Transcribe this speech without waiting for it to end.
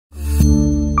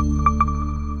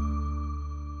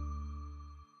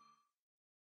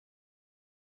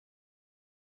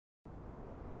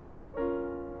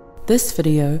This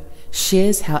video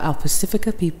shares how our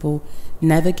Pasifika people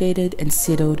navigated and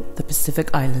settled the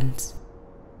Pacific Islands.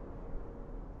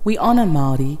 We honor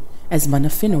Māori as mana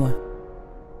whenua,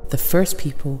 the first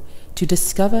people to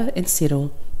discover and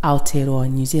settle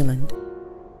Aotearoa, New Zealand.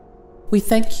 We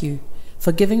thank you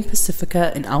for giving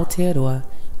Pasifika and Aotearoa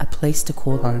a place to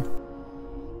call home.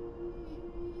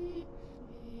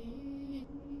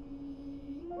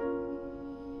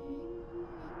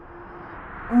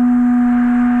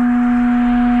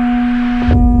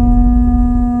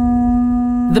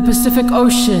 The Pacific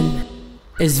Ocean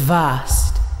is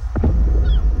vast.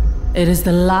 It is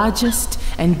the largest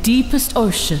and deepest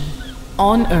ocean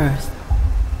on Earth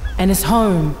and is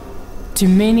home to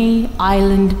many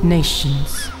island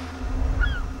nations.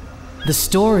 The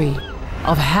story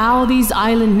of how these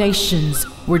island nations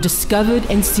were discovered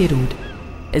and settled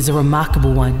is a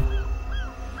remarkable one.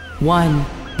 One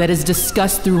that is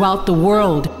discussed throughout the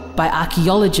world by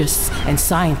archaeologists and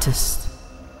scientists.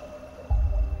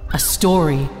 A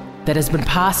story that has been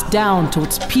passed down to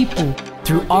its people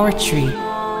through oratory,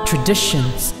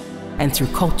 traditions, and through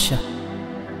culture.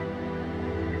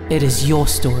 It is your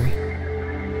story.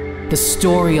 The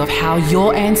story of how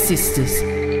your ancestors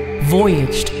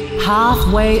voyaged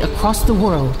halfway across the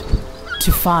world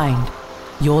to find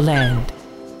your land.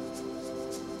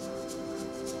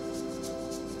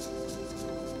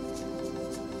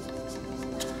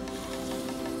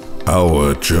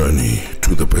 Our journey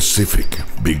to the Pacific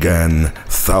began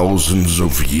thousands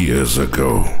of years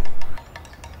ago.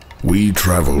 We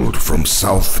traveled from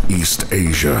Southeast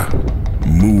Asia,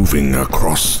 moving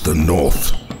across the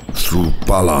north through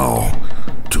Palau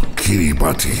to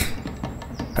Kiribati,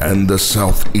 and the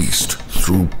southeast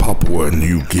through Papua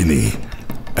New Guinea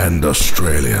and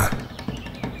Australia,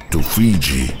 to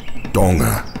Fiji,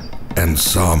 Tonga, and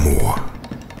Samoa.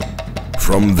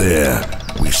 From there,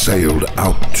 we sailed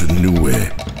out to Niue,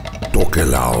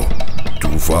 Tokelau,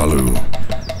 Tuvalu,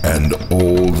 and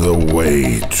all the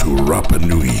way to Rapa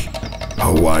Nui,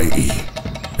 Hawaii,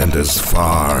 and as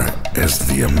far as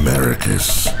the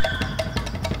Americas.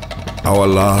 Our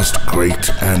last great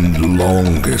and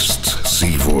longest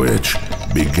sea voyage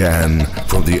began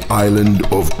from the island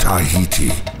of Tahiti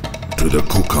to the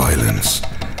Cook Islands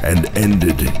and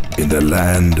ended in the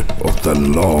land of the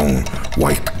long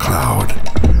white cloud,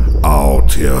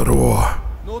 Aotearoa.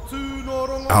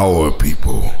 Our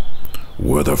people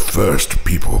were the first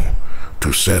people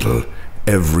to settle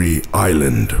every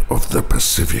island of the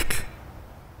Pacific.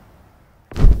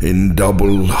 In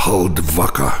double-hulled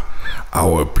waka,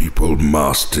 our people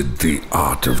mastered the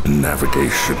art of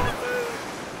navigation,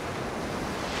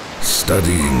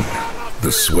 studying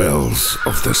the swells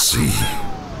of the sea,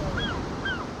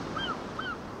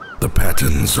 the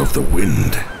patterns of the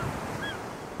wind,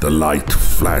 the light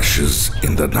flashes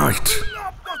in the night,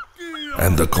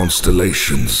 and the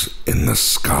constellations in the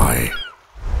sky.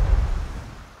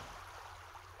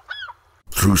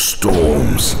 Through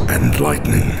storms and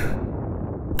lightning,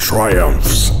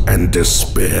 triumphs and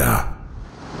despair,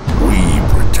 we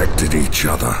protected each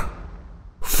other,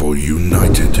 for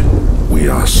united we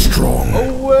are strong.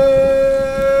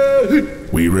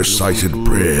 We recited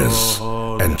prayers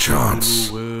and chants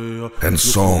and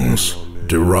songs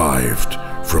derived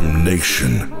from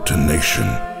nation to nation,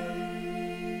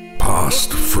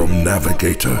 passed from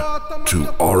navigator to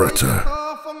orator,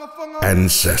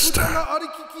 ancestor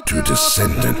to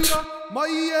descendant,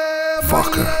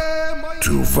 waka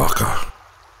to waka.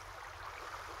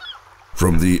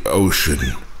 From the ocean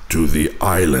to the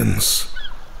islands,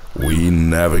 we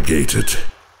navigated,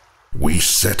 we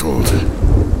settled,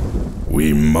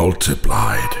 we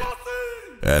multiplied,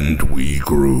 and we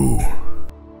grew.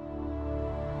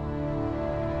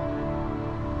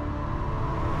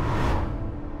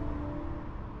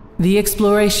 The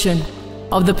exploration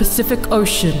of the Pacific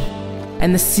Ocean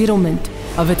and the settlement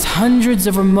of its hundreds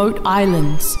of remote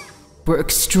islands were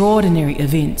extraordinary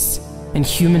events in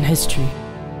human history.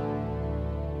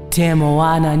 Te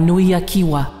Moana Nui a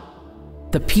Kiwa,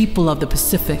 the people of the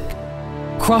Pacific,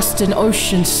 crossed an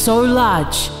ocean so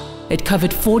large it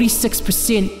covered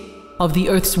 46% of the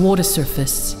Earth's water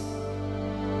surface.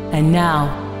 And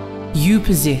now you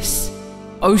possess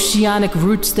oceanic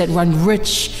roots that run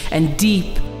rich and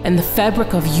deep in the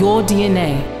fabric of your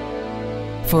DNA,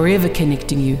 forever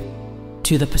connecting you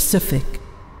to the Pacific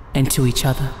and to each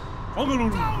other.